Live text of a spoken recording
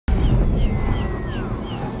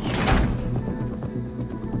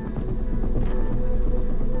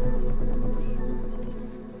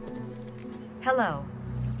Hello,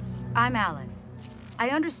 I'm Alice. I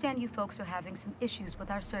understand you folks are having some issues with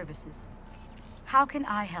our services. How can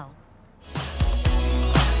I help?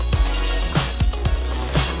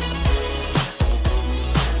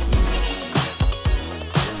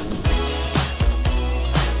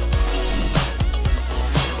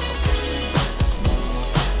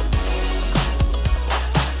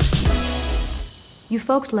 You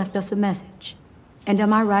folks left us a message. And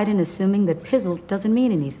am I right in assuming that pizzle doesn't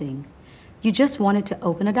mean anything? You just wanted to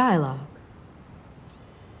open a dialogue.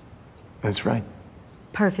 That's right.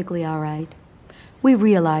 Perfectly all right. We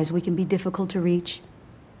realize we can be difficult to reach.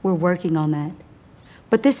 We're working on that.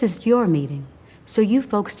 But this is your meeting, so you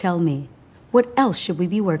folks tell me, what else should we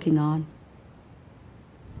be working on?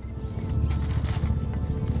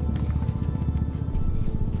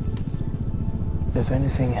 If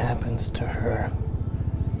anything happens to her,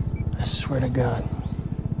 I swear to God.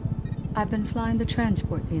 I've been flying the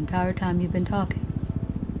transport the entire time you've been talking.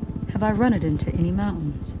 Have I run it into any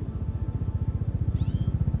mountains?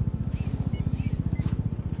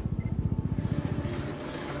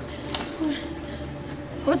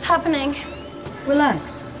 What's happening?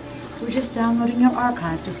 Relax. We're just downloading your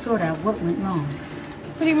archive to sort out what went wrong.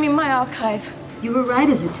 What do you mean, my archive? You were right,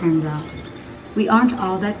 as it turns out. We aren't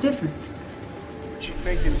all that different. What you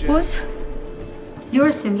thinking, Jess? What? You're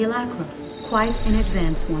a simulacra. Quite an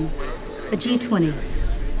advanced one. A G20.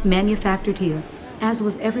 Manufactured here, as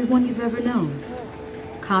was everyone you've ever known.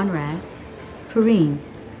 Conrad, Perrine,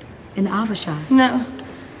 and Avishai. No.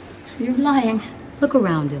 You're lying. Look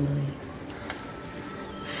around, Emily.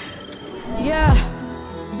 Yeah,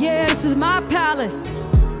 this is my palace.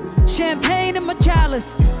 Champagne in my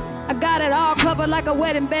chalice. I got it all covered like a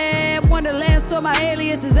wedding band. Wonderland, so my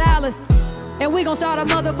alias is Alice. And we gon' start a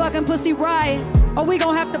motherfucking pussy riot. Or we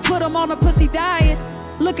gon' have to put them on a pussy diet.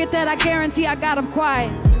 Look at that, I guarantee I got them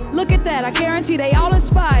quiet. Look at that, I guarantee they all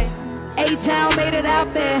inspired. A-Town made it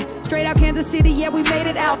out there. Straight out Kansas City, yeah, we made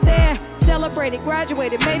it out there. Celebrated,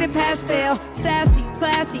 graduated, made it past fail. Sassy,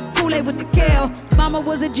 classy, Kool-Aid with the kale. Mama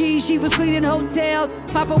was a G, she was cleaning hotels.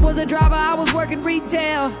 Papa was a driver, I was working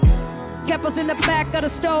retail. Kept us in the back of the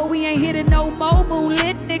store, we ain't hitting no more.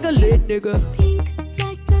 Moonlit nigga, lit nigga. Pink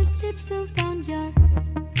like the lips around your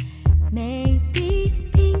maybe.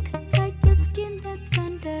 Pink like the skin that's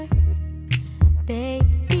under.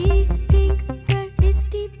 Baby pink, where is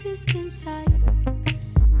deepest inside.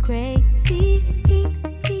 Crazy pink,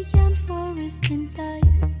 beyond forest and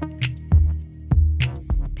ice.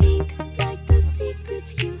 Pink like the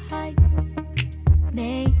secrets you hide.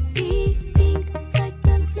 Maybe pink like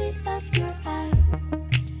the lid of your eye.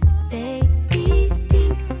 Baby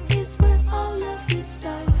pink is where all of it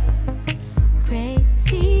starts.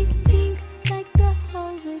 Crazy pink like the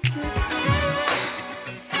holes of your heart.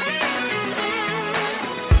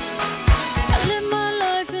 I live my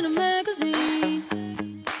life in a magazine.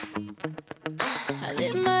 I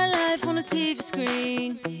live my life on a TV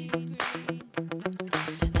screen.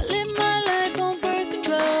 I live my life on birth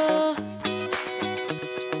control.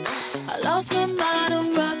 I lost my mind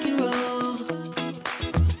on rock and roll.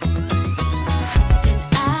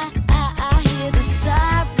 And I hear the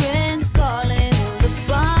sirens calling, and the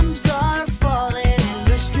bombs are falling in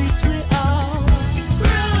the streets we're all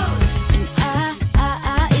through. And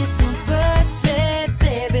it's my birthday,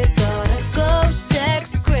 baby. Gonna go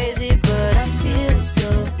sex crazy, but I feel so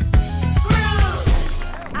through.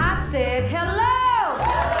 I said hello!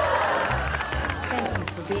 Thank you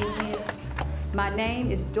for being here. My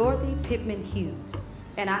name is Dorothy Pittman Hughes,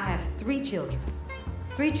 and I have 3 children.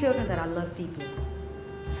 3 children that I love deeply.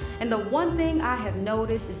 And the one thing I have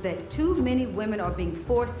noticed is that too many women are being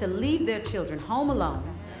forced to leave their children home alone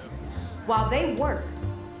while they work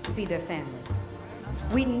to feed their families.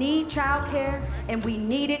 We need childcare, and we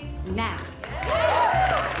need it now.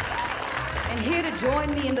 And here to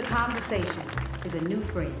join me in the conversation is a new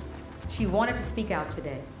friend. She wanted to speak out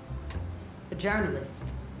today. The journalist,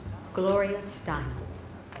 Gloria Steinem.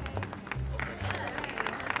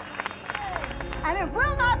 And it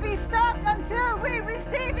will not be stopped until we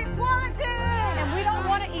receive equality! And we don't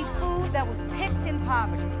want to eat food that was picked in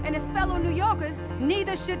poverty. And as fellow New Yorkers,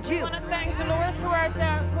 neither should you. I want to thank Dolores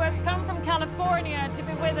Huerta, who has come from California to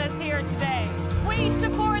be with us here today. We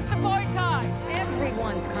support the boycott.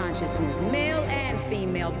 Everyone's consciousness, male and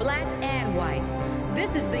female, black and white.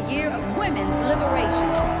 This is the year of women's liberation.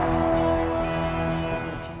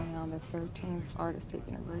 On the 13th, Florida State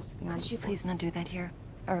University. Could you please not do that here?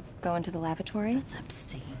 Or go into the lavatory? That's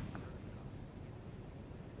obscene.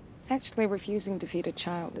 Actually, refusing to feed a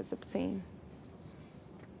child is obscene.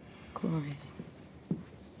 Gloria,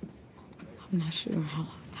 I'm not sure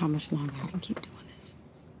how much longer I can keep doing this.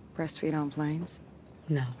 breastfeed on planes?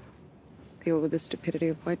 No. Deal with the stupidity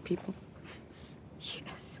of white people?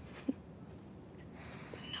 Yes.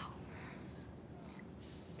 No.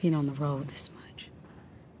 Being on the road this much.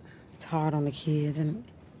 It's hard on the kids, and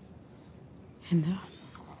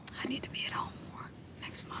I need to be at home more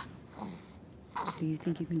next month. Do you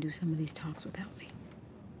think you can do some of these talks without me?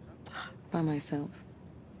 By myself?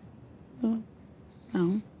 Well,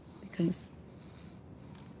 no, because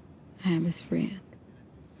I have this friend,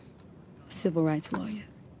 a civil rights lawyer,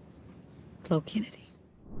 Flo Kennedy.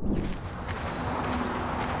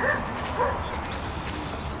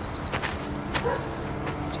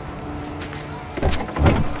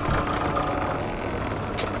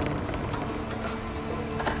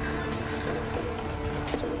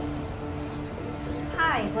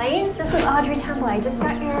 Hi, Lane. This is Audrey Temple. I just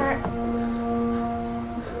got your...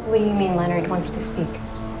 What do you mean Leonard wants to speak?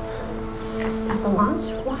 At the launch?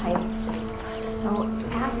 Why? So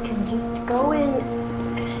ask him. Just go in.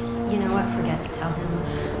 You know what? Forget it. Tell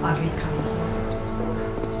him Audrey's coming.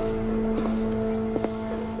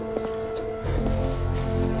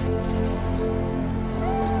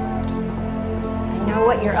 I know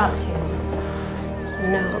what you're up to.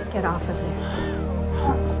 No, get off of there.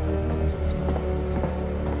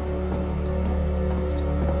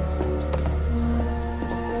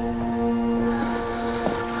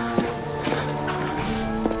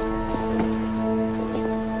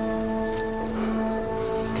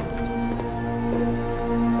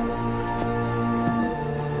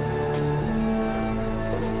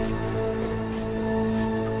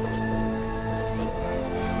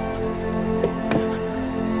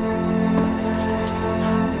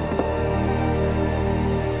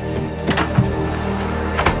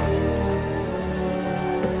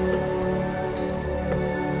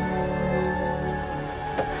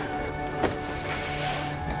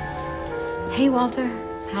 Hey, Walter.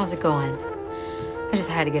 How's it going? I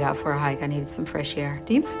just had to get out for a hike. I needed some fresh air.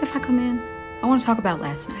 Do you mind if I come in? I want to talk about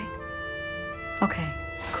last night. Okay,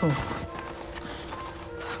 cool.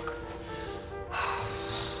 Fuck.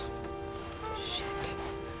 Shit.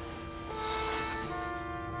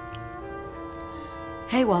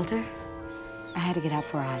 Hey, Walter. I had to get out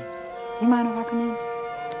for a hike. You mind if I come in?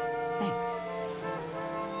 Thanks.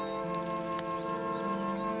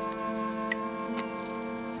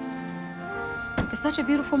 It's such a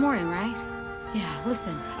beautiful morning, right? Yeah,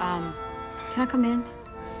 listen, can I come in?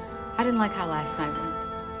 I didn't like how last night went.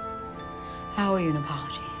 I owe you an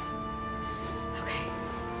apology. Okay,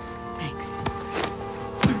 thanks.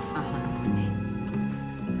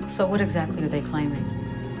 So what exactly are they claiming?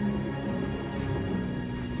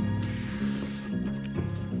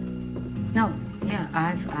 No, yeah,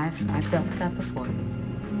 I've dealt with that before.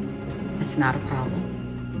 It's not a problem.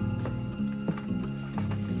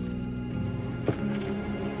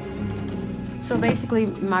 So basically,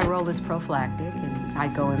 my role is prophylactic, and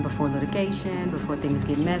I'd go in before litigation, before things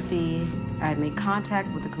get messy. I'd make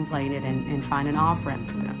contact with the complainant and find an off-ramp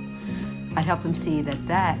for them. I'd help them see that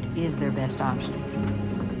that is their best option.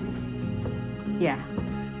 Yeah,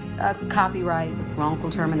 copyright,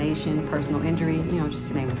 wrongful termination, personal injury, you know, just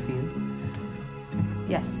to name a few.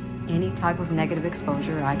 Yes, any type of negative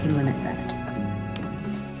exposure, I can limit that.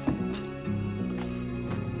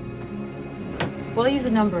 Well, I use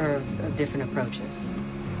a number of different approaches.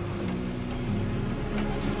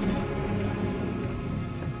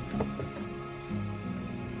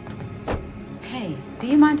 Hey, do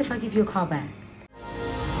you mind if I give you a call back?